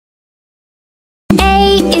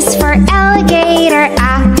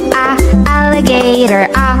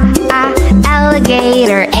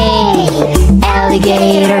alligator. A,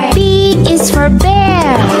 alligator. B is for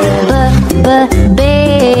bear.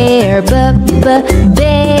 Bear.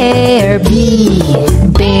 Bear. B,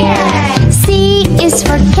 bear. C is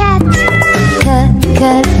for cat. Cat.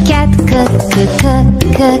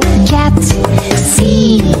 Cat. C,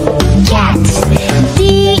 cat. D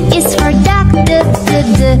is for duck. Duck.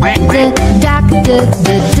 Duck.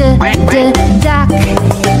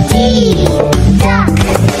 D, duck.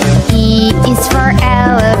 E is for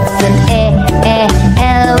elephant.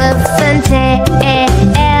 Elephant.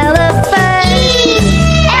 Elephant. E,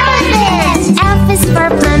 elephant. F is for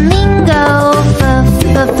flamingo.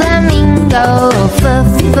 Flamingo.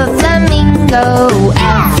 Flamingo.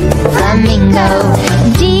 F, flamingo.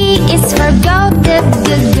 G is for goat.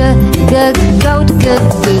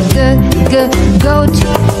 Goat.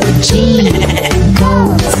 G,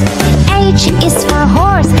 goat. H is for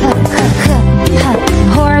horse.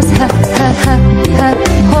 Horse.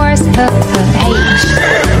 Horse. H,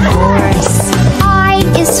 horse. I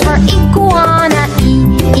is for iguana.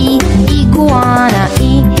 Iguana.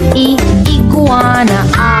 Iguana.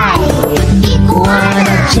 I,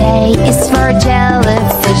 iguana. J is for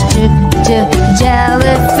jellyfish.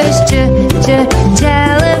 Jellyfish.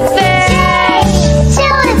 Jellyfish.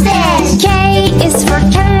 Jellyfish. K is for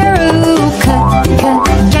kangaroo.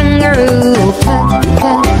 Kangaroo.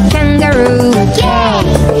 Kangaroo. K,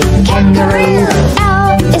 kangaroo. L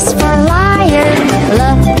is for lion.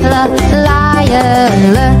 Lion.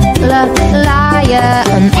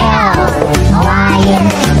 Lion. L, lion.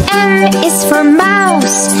 M is for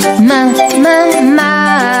mouse. Mouse.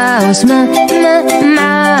 Mouse.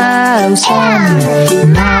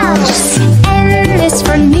 M, mouse. N is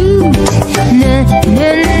for newt. Newt.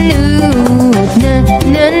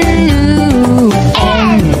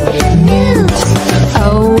 N, newt. O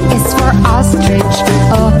is for ostrich.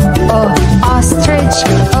 Ostrich.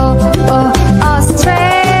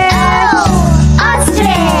 Ostrich.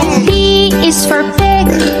 Ostrich. P is for pig.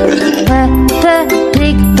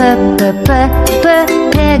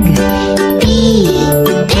 Pig. P,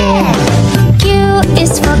 pig. Q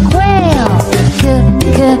is for quail.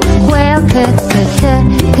 Quail.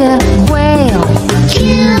 Quail. Q,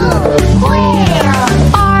 quail.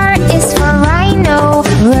 R is for rhino.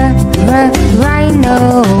 Rhino.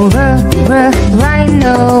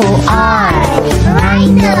 Rhino. R,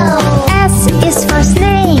 rhino. S is for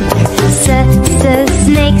snake.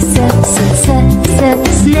 Snake.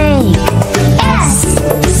 Snake. S,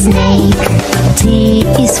 snake. T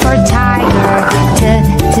is for tiger.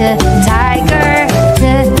 Tiger.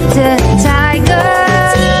 Tiger.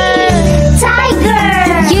 Tiger.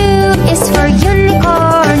 U is for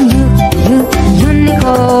unicorn.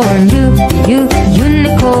 Unicorn.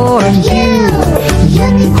 Unicorn.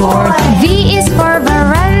 Unicorn. V is for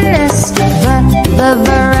varanus.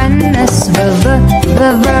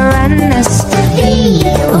 Varanus. V,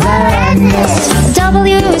 varanus.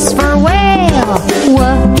 W is for whale.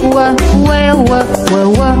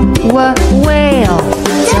 Whale.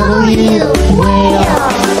 W, whale.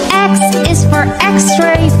 X is for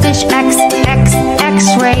x-ray fish.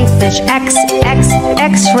 X-ray fish.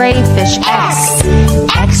 X-ray fish.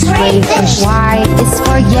 X-ray fish. Y is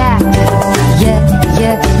for yak.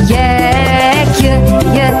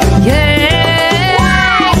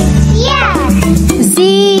 Z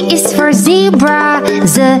is for zebra.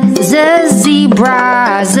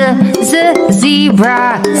 Zebra.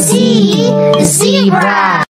 Zebra. Z, zebra.